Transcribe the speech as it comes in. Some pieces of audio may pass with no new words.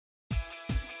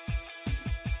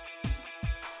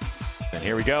And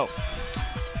here we go.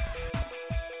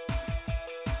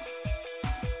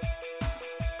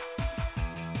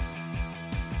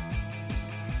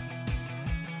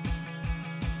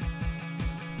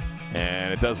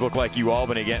 And it does look like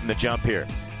UAlbany getting the jump here.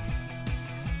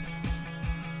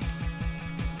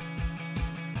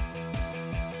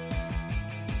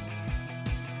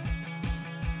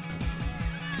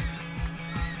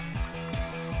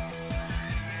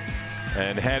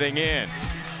 And heading in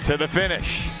to the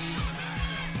finish.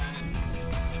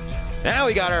 Now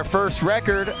we got our first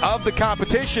record of the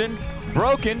competition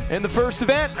broken in the first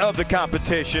event of the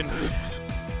competition.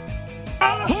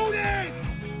 Hold it!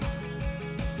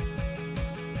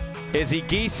 Izzy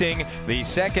Giesing, the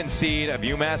second seed of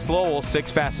UMass Lowell,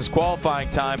 sixth fastest qualifying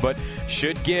time, but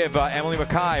should give Emily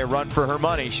Mackay a run for her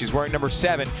money. She's wearing number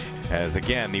 7. As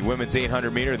again, the women's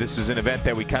 800 meter, this is an event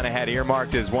that we kind of had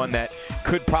earmarked as one that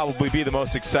could probably be the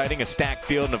most exciting, a stacked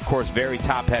field, and of course very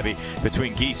top heavy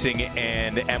between Giesing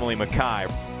and Emily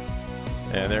Mackay.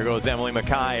 And there goes Emily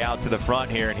Mackay out to the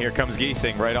front here, and here comes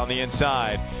Giesing right on the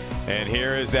inside. And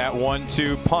here is that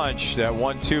 1-2 punch, that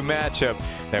 1-2 matchup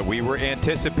that we were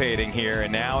anticipating here,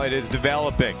 and now it is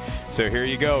developing. So here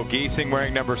you go, Giesing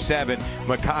wearing number 7,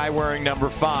 Mackay wearing number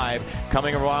 5,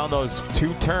 coming around those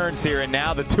 2 turns here, and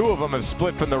now the 2 of them have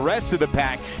split from the rest of the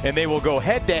pack, and they will go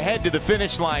head-to-head to the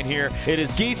finish line here. It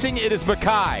is Giesing, it is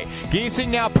Mackay. Giesing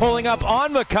now pulling up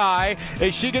on Mackay.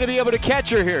 Is she going to be able to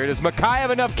catch her here? Does Mackay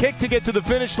have enough kick to get to the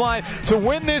finish line to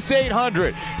win this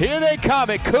 800? Here they come.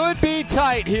 It could be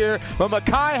tight here, but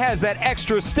Mackay has that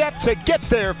extra step to get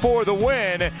there for the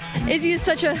win. Izzy is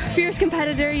such a fierce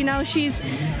competitor, you know, she's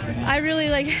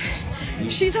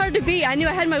hard to beat. I knew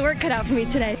I had my work cut out for me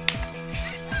today.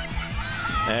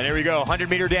 And here we go,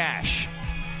 100-meter dash.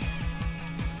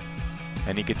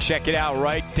 And you can check it out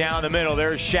right down the middle.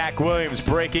 There's Shaq Williams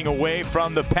breaking away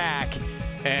from the pack.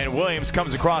 And Williams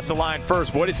comes across the line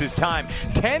first. What is his time?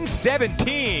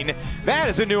 10:17. That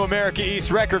is a new America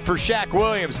East record for Shaq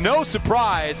Williams. No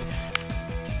surprise.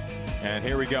 And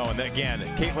here we go. And then again,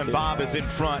 Caitlin Bobb is in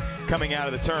front coming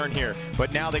out of the turn here.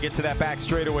 But now they get to that back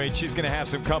straightaway, and she's going to have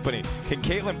some company. Can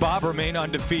Caitlin Bobb remain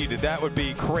undefeated? That would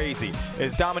be crazy.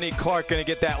 Is Dominique Clark going to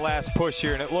get that last push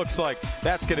here? And it looks like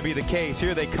that's going to be the case.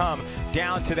 Here they come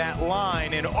down to that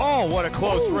line. And oh, what a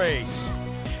close race.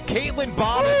 Caitlin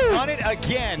Bobb has done it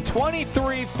again,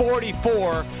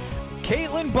 23:44.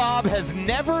 Caitlin Bobb has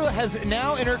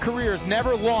now in her career has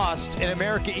never lost an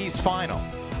America East final.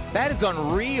 That is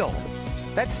unreal.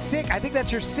 That's sick. I think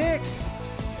that's your 6th.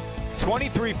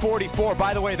 23:44.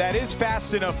 By the way, that is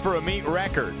fast enough for a meet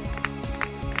record.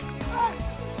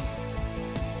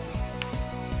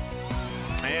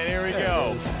 And here we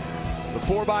go. The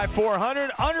 4x400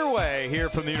 underway here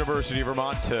from the University of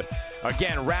Vermont to,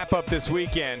 again, wrap up this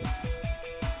weekend.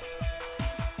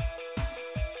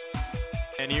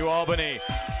 And UAlbany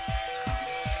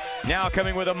now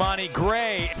coming with Amani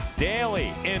Gray.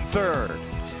 Daly in 3rd.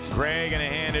 Gray gonna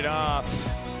hand it off.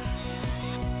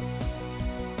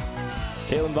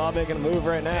 Caitlin Bobb making a move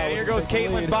right now. And here goes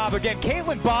Caitlin Bobb again.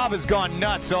 Caitlin Bobb has gone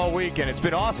nuts all weekend. It's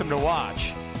been awesome to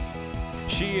watch.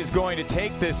 She is going to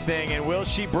take this thing, and will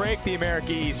she break the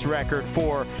America East record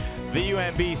for the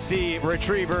UMBC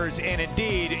Retrievers? And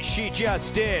indeed, she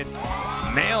just did.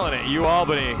 Nailing it,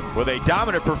 UAlbany with a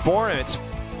dominant performance.